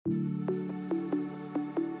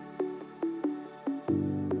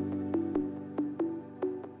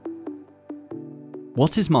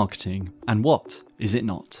What is marketing and what is it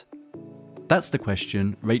not? That's the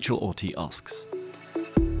question Rachel Auty asks.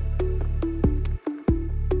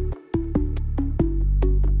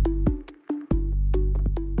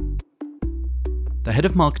 The head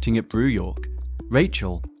of marketing at Brew York,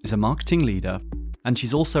 Rachel is a marketing leader, and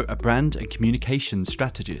she's also a brand and communications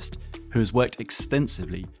strategist who has worked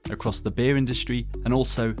extensively across the beer industry and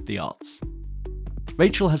also the arts.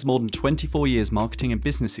 Rachel has more than 24 years marketing and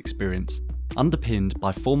business experience, underpinned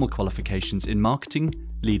by formal qualifications in marketing,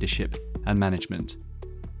 leadership, and management.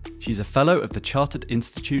 She's a fellow of the Chartered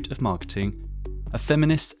Institute of Marketing, a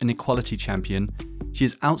feminist and equality champion. She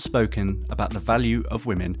is outspoken about the value of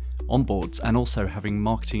women on boards and also having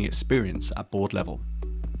marketing experience at board level.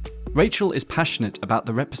 Rachel is passionate about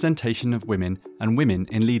the representation of women and women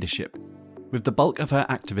in leadership, with the bulk of her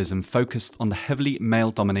activism focused on the heavily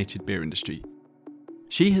male-dominated beer industry.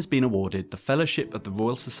 She has been awarded the Fellowship of the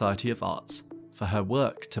Royal Society of Arts for her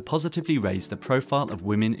work to positively raise the profile of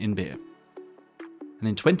women in beer. And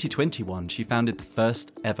in 2021, she founded the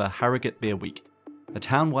first ever Harrogate Beer Week, a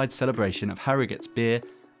town-wide celebration of Harrogate's beer,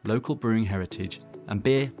 local brewing heritage, and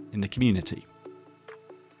beer in the community.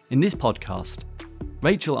 In this podcast,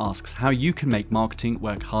 Rachel asks how you can make marketing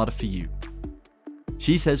work harder for you.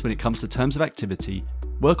 She says when it comes to terms of activity,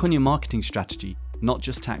 work on your marketing strategy, not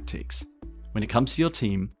just tactics. When it comes to your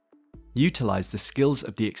team, utilise the skills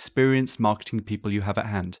of the experienced marketing people you have at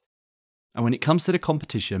hand. And when it comes to the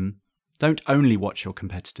competition, don't only watch your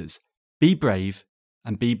competitors. Be brave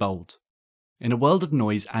and be bold. In a world of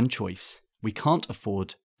noise and choice, we can't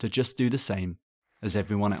afford to just do the same as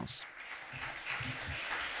everyone else.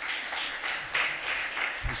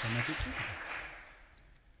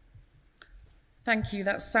 Thank you.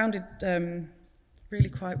 That sounded really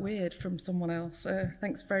quite weird from someone else.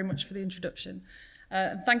 Thanks very much for the introduction.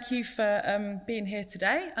 And thank you for being here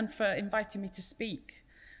today and for inviting me to speak.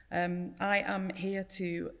 I am here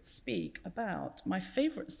to speak about my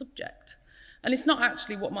favourite subject. And it's not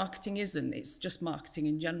actually what marketing isn't, it's just marketing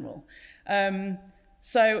in general.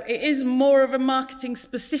 So it is more of a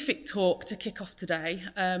marketing-specific talk to kick off today.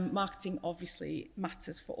 Marketing obviously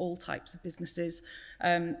matters for all types of businesses,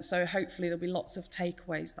 so hopefully there'll be lots of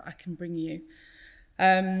takeaways that I can bring you.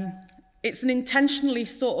 It's an intentionally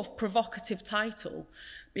sort of provocative title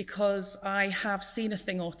because I have seen a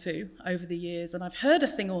thing or two over the years, and I've heard a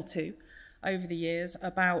thing or two over the years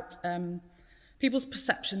about people's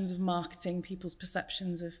perceptions of marketing, people's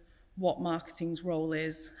perceptions of what marketing's role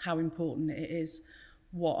is, how important it is,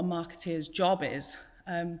 what a marketeer's job is.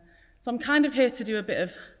 So I'm kind of here to do a bit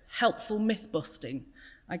of helpful myth busting,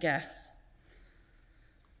 I guess.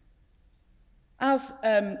 As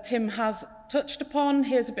Tim has touched upon,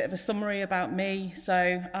 here's a bit of a summary about me.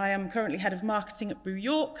 So I am currently head of marketing at Brew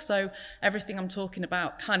York, so everything I'm talking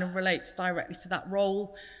about kind of relates directly to that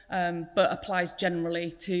role, but applies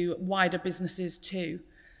generally to wider businesses too.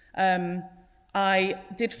 I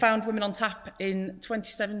did found Women on Tap in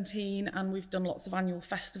 2017, and we've done lots of annual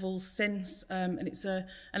festivals since, and it's an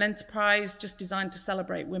enterprise just designed to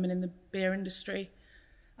celebrate women in the beer industry.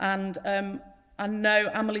 And I know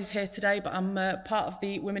Amelie's here today, but I'm part of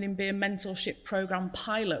the Women in Beer Mentorship Programme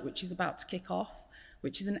pilot, which is about to kick off,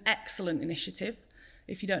 which is an excellent initiative.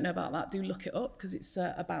 If you don't know about that, do look it up because it's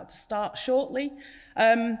about to start shortly.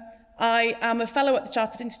 I am a fellow at the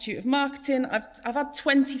Chartered Institute of Marketing. I've had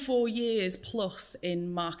 24 years plus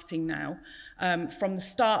in marketing now, from the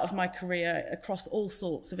start of my career across all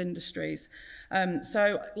sorts of industries.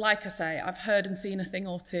 So, like I say, I've heard and seen a thing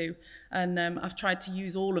or two, and I've tried to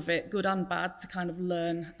use all of it, good and bad, to kind of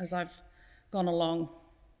learn as I've gone along.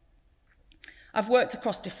 I've worked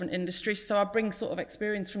across different industries, so I bring sort of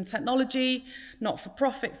experience from technology,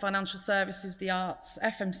 not-for-profit, financial services, the arts,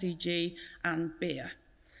 FMCG, and beer.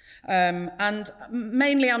 And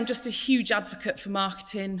mainly I'm just a huge advocate for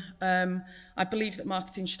marketing. I believe that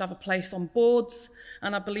marketing should have a place on boards,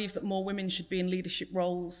 and I believe that more women should be in leadership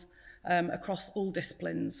roles across all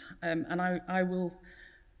disciplines. And I will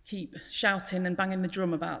keep shouting and banging the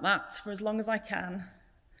drum about that for as long as I can.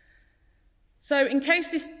 So in case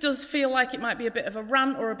this does feel like it might be a bit of a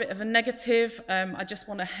rant or a bit of a negative, I just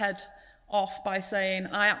want to head off by saying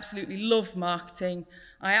I absolutely love marketing.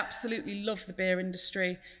 I absolutely love the beer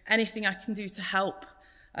industry. Anything I can do to help,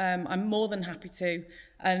 I'm more than happy to.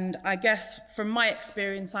 And I guess from my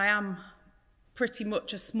experience, I am pretty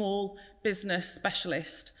much a small business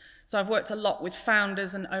specialist. So I've worked a lot with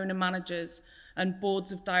founders and owner managers and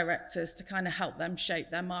boards of directors to kind of help them shape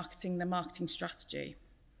their marketing strategy.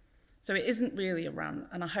 So it isn't really a rant,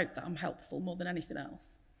 and I hope that I'm helpful more than anything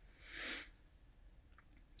else.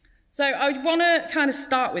 So I want to kind of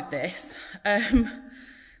start with this.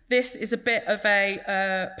 This is a bit of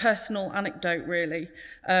a personal anecdote, really.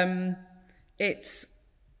 I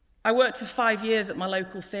worked for 5 years at my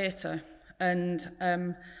local theatre, and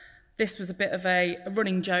this was a bit of a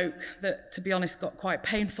running joke that, to be honest, got quite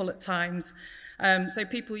painful at times. So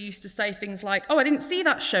people used to say things like, "Oh, I didn't see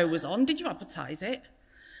that show was on. Did you advertise it?"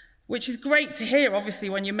 Which is great to hear, obviously,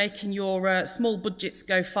 when you're making your small budgets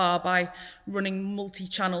go far by running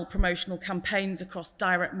multi-channel promotional campaigns across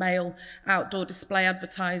direct mail, outdoor display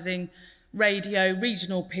advertising, radio,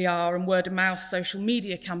 regional PR, and word-of-mouth social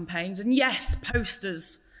media campaigns, and yes,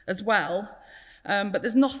 posters as well. But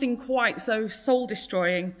there's nothing quite so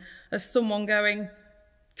soul-destroying as someone going,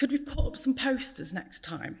 "Could we put up some posters next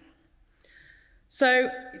time?" So,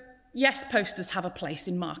 yes, posters have a place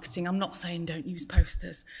in marketing. I'm not saying don't use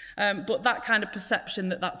posters. But that kind of perception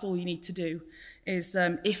that that's all you need to do is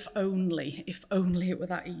if only it were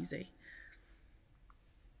that easy.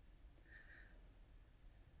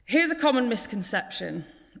 Here's a common misconception.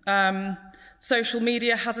 Social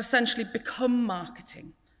media has essentially become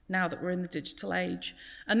marketing now that we're in the digital age.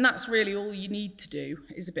 And that's really all you need to do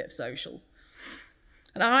is a bit of social.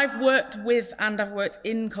 And I've worked with and I've worked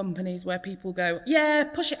in companies where people go, "Yeah,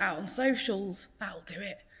 push it out on socials, that'll do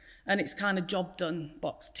it." And it's kind of job done,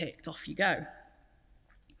 box ticked, off you go.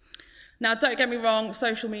 Now, don't get me wrong,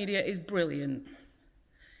 social media is brilliant.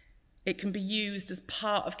 It can be used as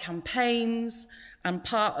part of campaigns and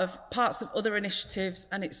parts of other initiatives,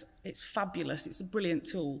 and it's fabulous. It's a brilliant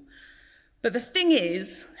tool. But the thing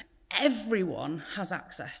is, everyone has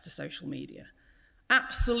access to social media.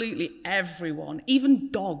 Absolutely everyone, even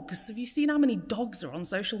dogs. Have you seen how many dogs are on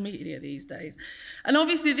social media these days? And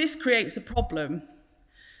obviously this creates a problem.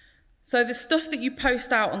 So the stuff that you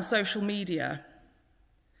post out on social media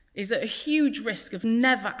is at a huge risk of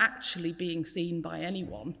never actually being seen by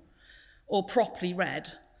anyone or properly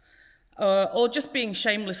read, or just being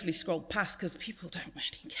shamelessly scrolled past because people don't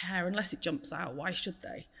really care unless it jumps out. Why should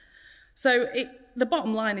they? So the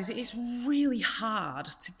bottom line is it's really hard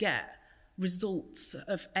to get results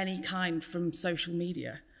of any kind from social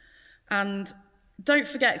media. And don't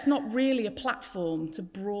forget, it's not really a platform to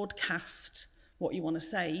broadcast what you want to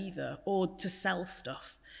say either, or to sell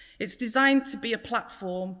stuff. It's designed to be a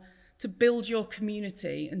platform to build your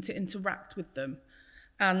community and to interact with them.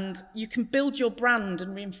 And you can build your brand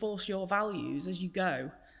and reinforce your values as you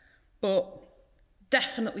go, but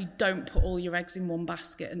definitely don't put all your eggs in one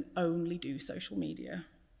basket and only do social media.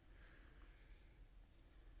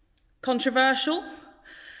 Controversial,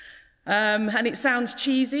 and it sounds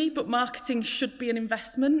cheesy, but marketing should be an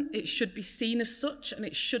investment. It should be seen as such, and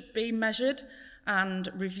it should be measured and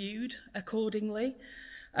reviewed accordingly.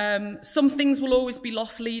 Some things will always be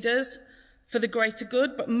loss leaders for the greater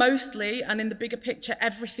good, but mostly, and in the bigger picture,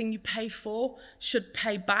 everything you pay for should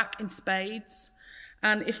pay back in spades.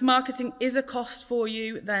 And if marketing is a cost for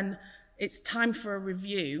you, then it's time for a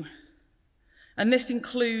review. And this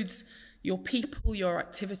includes your people, your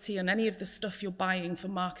activity, and any of the stuff you're buying for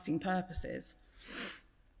marketing purposes.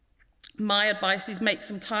 My advice is make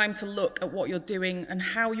some time to look at what you're doing and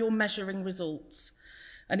how you're measuring results.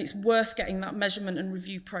 And it's worth getting that measurement and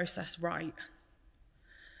review process right.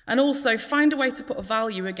 And also find a way to put a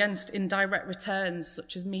value against indirect returns,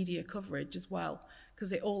 such as media coverage as well,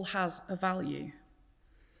 because it all has a value.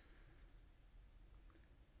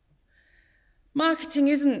 Marketing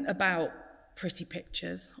isn't about pretty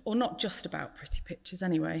pictures, or not just about pretty pictures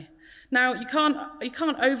anyway. Now, you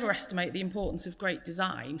can't overestimate the importance of great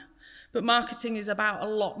design, but marketing is about a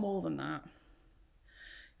lot more than that.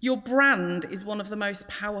 Your brand is one of the most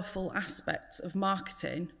powerful aspects of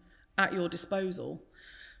marketing at your disposal.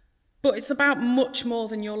 But it's about much more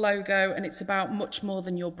than your logo, and it's about much more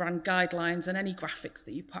than your brand guidelines and any graphics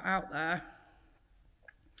that you put out there.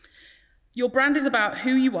 Your brand is about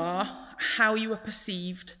who you are, how you are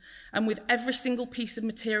perceived, and with every single piece of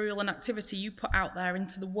material and activity you put out there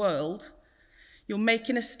into the world, you're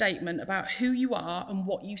making a statement about who you are and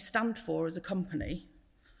what you stand for as a company.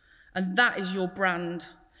 And that is your brand.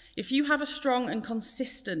 If you have a strong and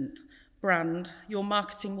consistent brand, your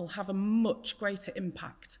marketing will have a much greater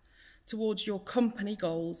impact towards your company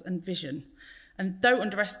goals and vision. And don't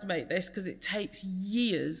underestimate this, because it takes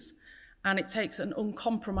years and it takes an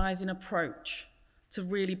uncompromising approach to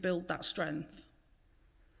really build that strength.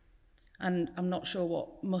 And I'm not sure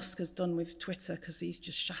what Musk has done with Twitter, because he's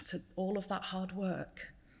just shattered all of that hard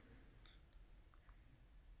work.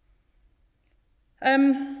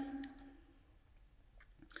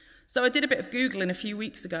 So I did a bit of Googling a few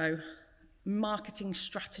weeks ago. Marketing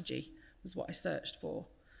strategy was what I searched for.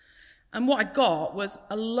 And what I got was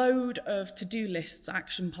a load of to-do lists,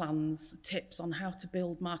 action plans, tips on how to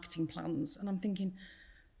build marketing plans. And I'm thinking,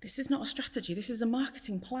 this is not a strategy, this is a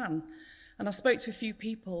marketing plan. And I spoke to a few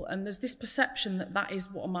people, and there's this perception that that is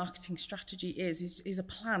what a marketing strategy is a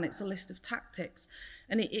plan, it's a list of tactics.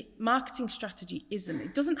 And marketing strategy isn't.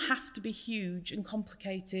 It doesn't have to be huge and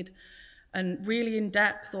complicated and really in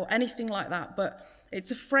depth or anything like that, but it's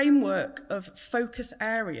a framework of focus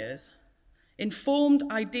areas, informed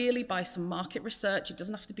ideally by some market research. It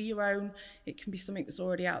doesn't have to be your own, it can be something that's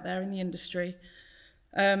already out there in the industry.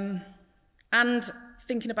 And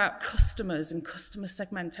thinking about customers and customer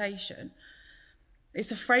segmentation.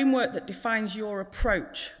 It's a framework that defines your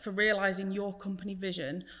approach for realising your company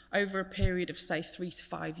vision over a period of, say, 3 to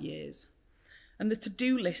 5 years. And the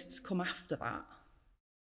to-do lists come after that.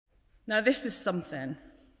 Now, this is something.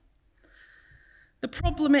 The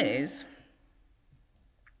problem is,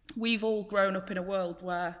 we've all grown up in a world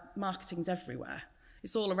where marketing's everywhere.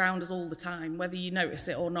 It's all around us all the time, whether you notice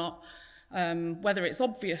it or not, whether it's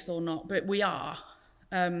obvious or not, but we are.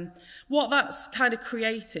 What that's kind of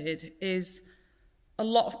created is a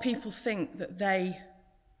lot of people think that they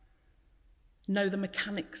know the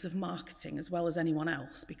mechanics of marketing as well as anyone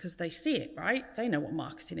else because they see it, right? They know what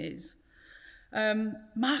marketing is.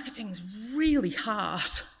 Marketing's really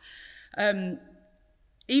hard.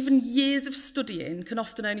 Even years of studying can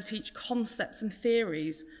often only teach concepts and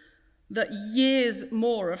theories that years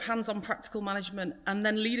more of hands-on practical management and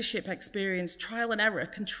then leadership experience, trial and error,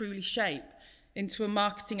 can truly shape into a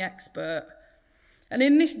marketing expert. And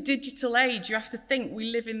in this digital age, you have to think we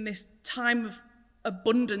live in this time of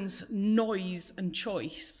abundance, noise, and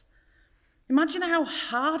choice. Imagine how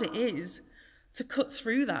hard it is to cut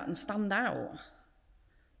through that and stand out.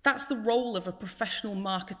 That's the role of a professional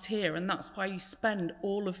marketeer, and that's why you spend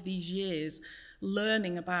all of these years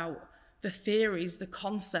learning about the theories, the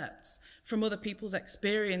concepts from other people's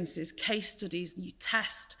experiences, case studies that you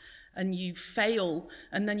test and you fail,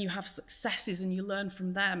 and then you have successes and you learn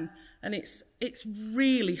from them. And it's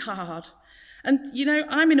really hard. And, you know,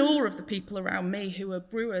 I'm in awe of the people around me who are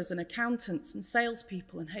brewers and accountants and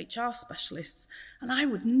salespeople and HR specialists, and I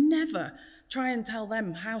would never try and tell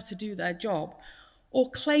them how to do their job or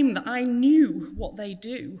claim that I knew what they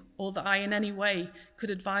do or that I in any way could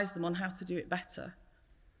advise them on how to do it better.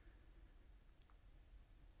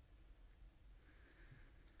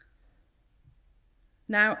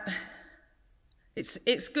 Now,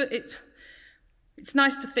 it's good. It's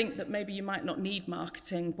nice to think that maybe you might not need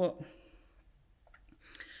marketing, but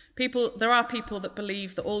there are people that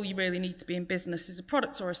believe that all you really need to be in business is a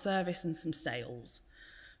product or a service and some sales.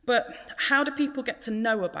 But how do people get to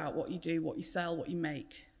know about what you do, what you sell, what you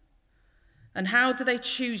make? And how do they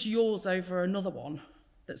choose yours over another one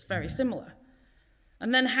that's very similar?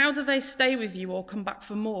 And then how do they stay with you or come back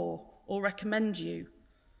for more or recommend you?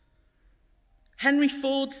 Henry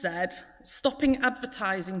Ford said, stopping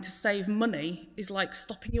advertising to save money is like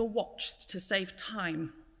stopping your watch to save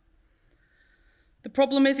time. The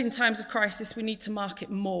problem is, in times of crisis, we need to market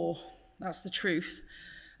more. That's the truth.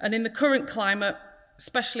 And in the current climate,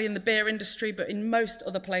 especially in the beer industry, but in most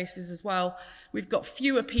other places as well, we've got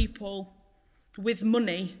fewer people with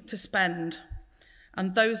money to spend.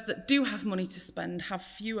 And those that do have money to spend have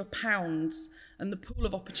fewer pounds, and the pool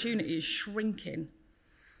of opportunity is shrinking.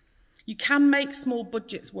 You can make small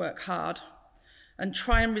budgets work hard and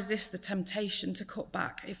try and resist the temptation to cut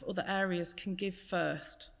back if other areas can give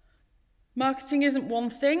first. Marketing isn't one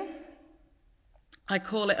thing. I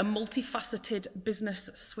call it a multifaceted business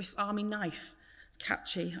Swiss Army knife. It's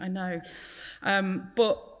catchy, I know.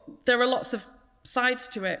 But there are lots of sides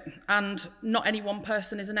to it, and not any one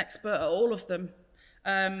person is an expert at all of them.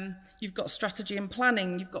 You've got strategy and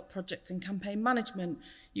planning, you've got project and campaign management,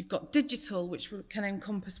 you've got digital, which can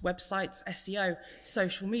encompass websites, SEO,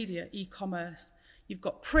 social media, e-commerce. You've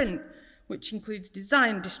got print, which includes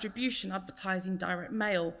design, distribution, advertising, direct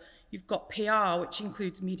mail. You've got PR, which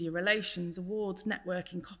includes media relations, awards,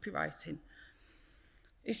 networking, copywriting.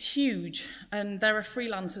 It's huge, and there are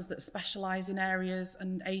freelancers that specialise in areas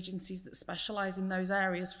and agencies that specialise in those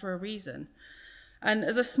areas for a reason. And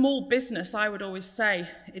as a small business, I would always say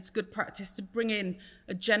it's good practice to bring in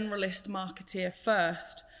a generalist marketeer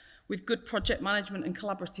first with good project management and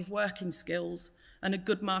collaborative working skills and a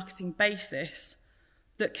good marketing basis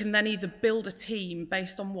that can then either build a team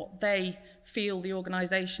based on what they feel the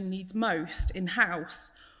organisation needs most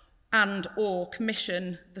in-house and or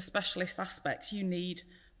commission the specialist aspects you need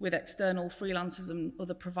with external freelancers and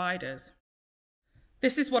other providers.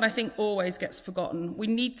 This is what I think always gets forgotten. We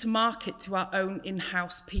need to market to our own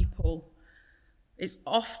in-house people. It's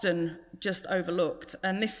often just overlooked,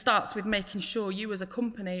 and this starts with making sure you as a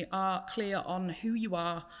company are clear on who you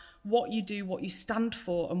are, what you do, what you stand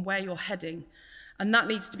for, and where you're heading. And that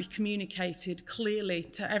needs to be communicated clearly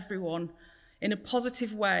to everyone in a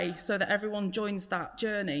positive way so that everyone joins that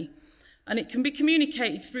journey. And it can be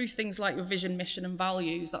communicated through things like your vision, mission, and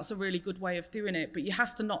values. That's a really good way of doing it. But you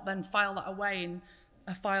have to not then file that away in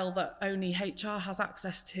a file that only HR has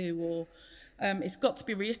access to, or it's got to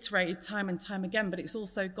be reiterated time and time again, but it's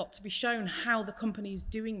also got to be shown how the company is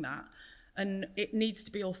doing that, and it needs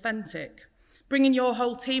to be authentic. Bringing your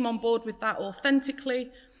whole team on board with that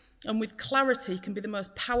authentically and with clarity can be the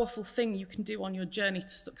most powerful thing you can do on your journey to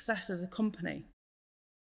success as a company.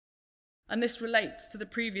 And this relates to the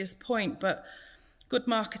previous point, but good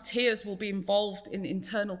marketeers will be involved in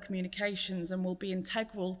internal communications and will be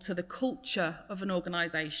integral to the culture of an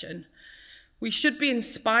organisation. We should be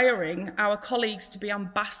inspiring our colleagues to be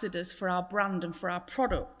ambassadors for our brand and for our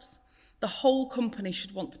products. The whole company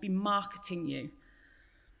should want to be marketing you.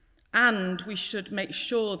 And we should make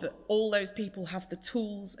sure that all those people have the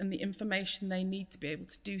tools and the information they need to be able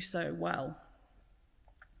to do so well.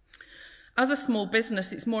 As a small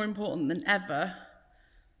business, it's more important than ever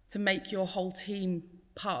to make your whole team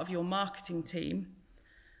part of your marketing team.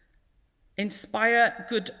 Inspire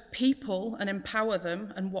good people and empower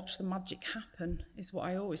them and watch the magic happen, is what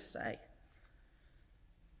I always say.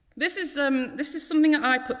 This is something that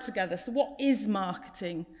I put together. So what is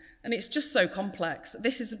marketing? And it's just so complex.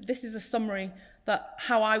 This is a summary that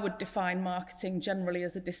how I would define marketing generally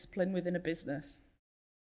as a discipline within a business.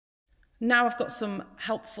 Now I've got some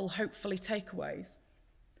helpful, hopefully, takeaways.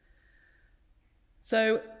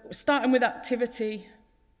 So starting with activity,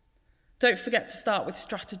 don't forget to start with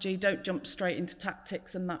strategy. Don't jump straight into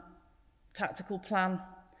tactics and that tactical plan.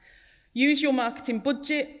 Use your marketing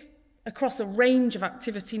budget across a range of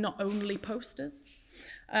activity, not only posters.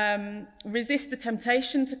 Resist the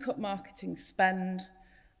temptation to cut marketing spend.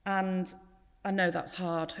 And I know that's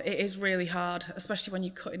hard. It is really hard, especially when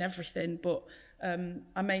you're cutting everything. But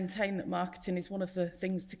I maintain that marketing is one of the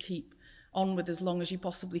things to keep on with as long as you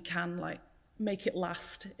possibly can, like make it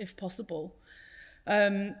last if possible.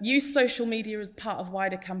 Use social media as part of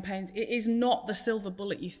wider campaigns. It is not the silver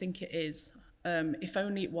bullet you think it is. If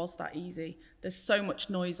only it was that easy. There's so much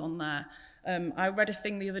noise on there. I read a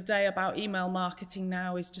thing the other day about email marketing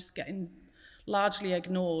now is just getting largely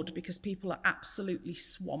ignored because people are absolutely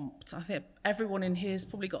swamped. I think everyone in here has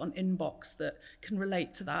probably got an inbox that can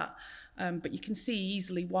relate to that, but you can see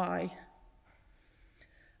easily why.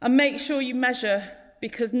 And make sure you measure,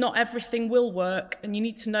 because not everything will work, and you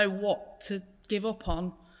need to know what to give up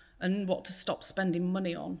on and what to stop spending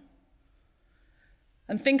money on.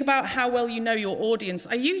 And think about how well you know your audience.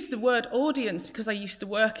 I use the word audience because I used to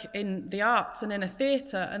work in the arts and in a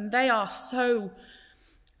theatre, and they are so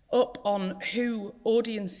up on who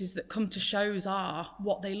audiences that come to shows are,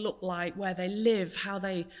 what they look like, where they live, how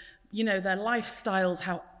they, their lifestyles,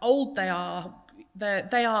 how old they are.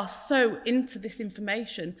 They are so into this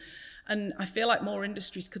information. And I feel like more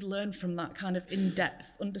industries could learn from that kind of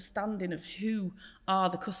in-depth understanding of who are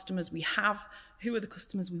the customers we have, who are the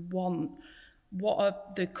customers we want, what are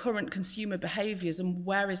the current consumer behaviours, and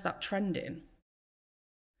where is that trending.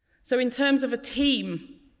 So in terms of a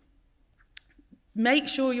team, make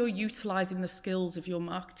sure you're utilising the skills of your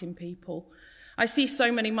marketing people. I see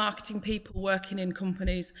so many marketing people working in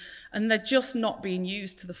companies and they're just not being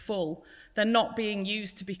used to the full. They're not being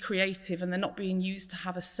used to be creative, and they're not being used to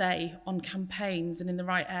have a say on campaigns and in the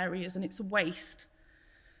right areas, and it's a waste.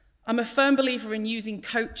 I'm a firm believer in using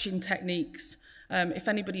coaching techniques. If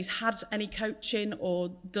anybody's had any coaching or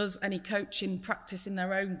does any coaching practice in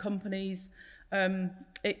their own companies,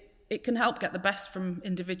 it can help get the best from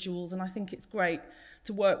individuals, and I think it's great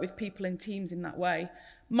to work with people in teams in that way.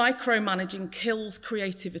 Micromanaging kills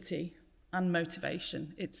creativity and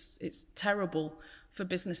motivation. It's terrible for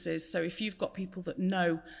businesses. So if you've got people that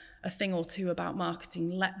know a thing or two about marketing,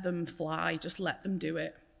 let them fly, just let them do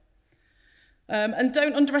it. And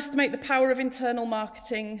don't underestimate the power of internal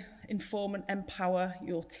marketing. Inform and empower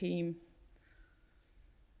your team.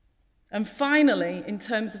 And finally, in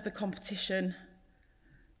terms of the competition,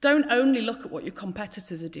 don't only look at what your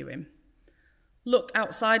competitors are doing. Look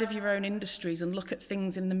outside of your own industries and look at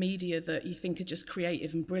things in the media that you think are just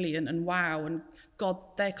creative and brilliant and wow, and God,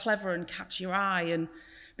 they're clever and catch your eye. And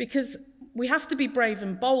because we have to be brave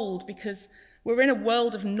and bold, because we're in a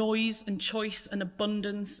world of noise and choice and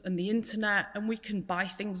abundance and the internet, and we can buy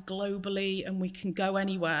things globally and we can go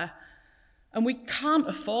anywhere. And we can't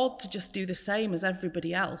afford to just do the same as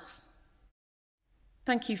everybody else.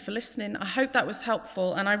 Thank you for listening. I hope that was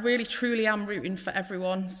helpful, and I really truly am rooting for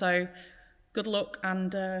everyone. So good luck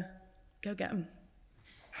and go get them.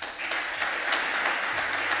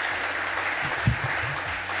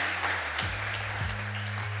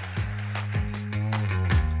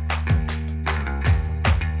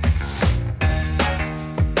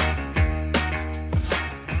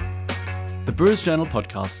 The Brewers Journal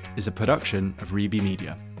podcast is a production of Reby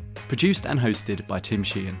Media, produced and hosted by Tim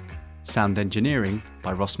Sheehan, sound engineering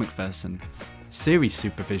by Ross McPherson, series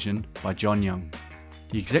supervision by John Young.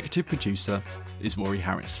 The executive producer is Rory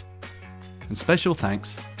Harris. And special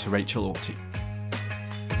thanks to Rachel Orty.